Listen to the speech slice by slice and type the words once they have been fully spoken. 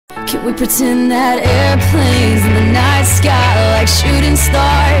Can we pretend that airplanes in the night sky like shooting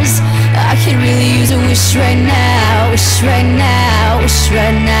stars? I could really use a wish right now, wish right now, wish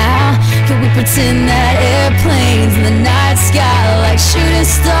right now. Can we pretend that airplanes in the night sky like shooting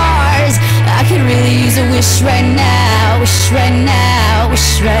stars? I could really use a wish right now, wish right now,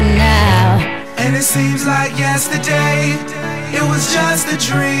 wish right now. And it seems like yesterday, it was just a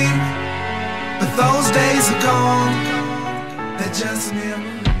dream, but those days are gone, they're just memories.